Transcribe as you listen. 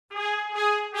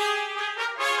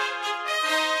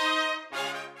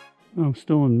I'm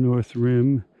still on North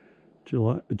Rim,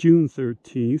 June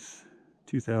 13th,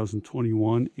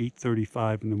 2021,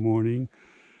 8:35 in the morning.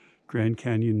 Grand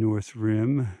Canyon North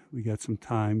Rim. We got some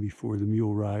time before the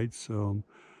mule ride, so I'm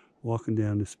walking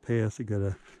down this path. I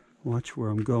gotta watch where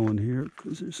I'm going here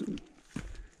because there's some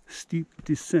steep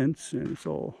descents and it's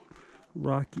all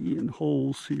rocky and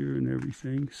holes here and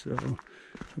everything. So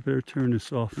I better turn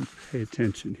this off and pay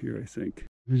attention here, I think.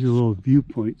 There's a little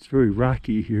viewpoint. It's very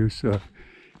rocky here, so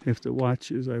I have to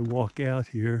watch as I walk out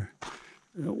here.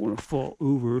 I don't want to fall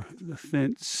over the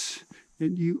fence.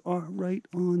 And you are right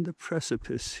on the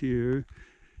precipice here.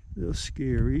 A little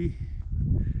scary.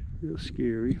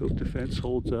 Hope the fence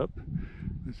holds up.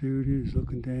 But there it is,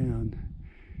 looking down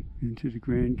into the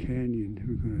Grand Canyon.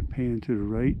 We're going to pan to the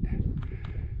right.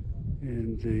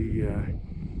 And the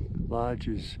lodge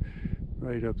is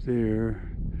right up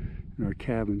there. And our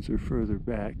cabins are further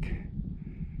back.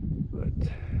 But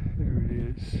there it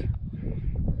is.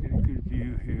 Get a good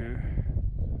view here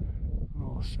on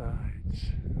all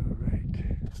sides. All right.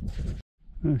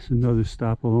 That's another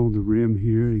stop along the rim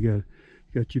here. You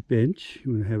got your bench.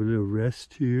 You want to have a little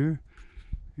rest here.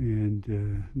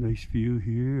 And nice view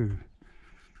here.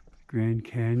 Grand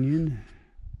Canyon.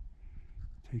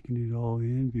 Taking it all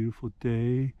in. Beautiful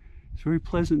day. It's very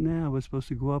pleasant now. We're supposed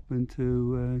to go up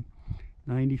into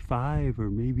 95 or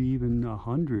maybe even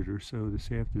 100 or so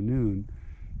this afternoon.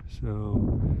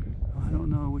 So I don't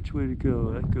know which way to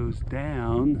go. That goes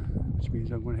down, which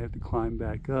means I'm going to have to climb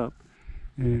back up.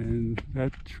 And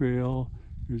that trail,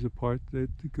 there's a part that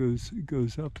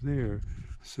goes up there.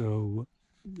 So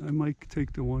I might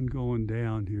take the one going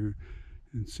down here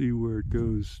and see where it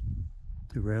goes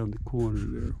around the corner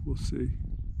there. We'll see.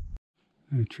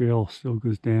 And the trail still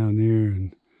goes down there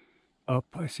and up.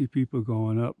 I see people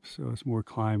going up, so it's more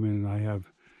climbing, and I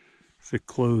have thick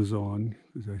clothes on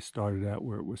because I started out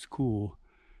where it was cool.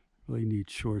 Really need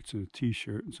shorts and a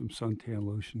t-shirt and some suntan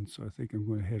lotion, so I think I'm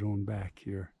going to head on back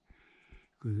here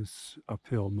because it's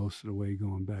uphill most of the way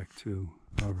going back too.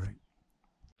 All right.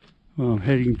 Well, I'm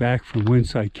heading back from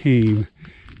whence I came.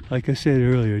 Like I said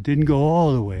earlier, it didn't go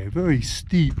all the way. Very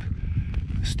steep.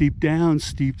 Steep downs,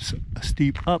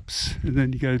 steep ups, and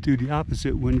then you got to do the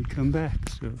opposite when you come back.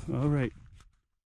 So, all right.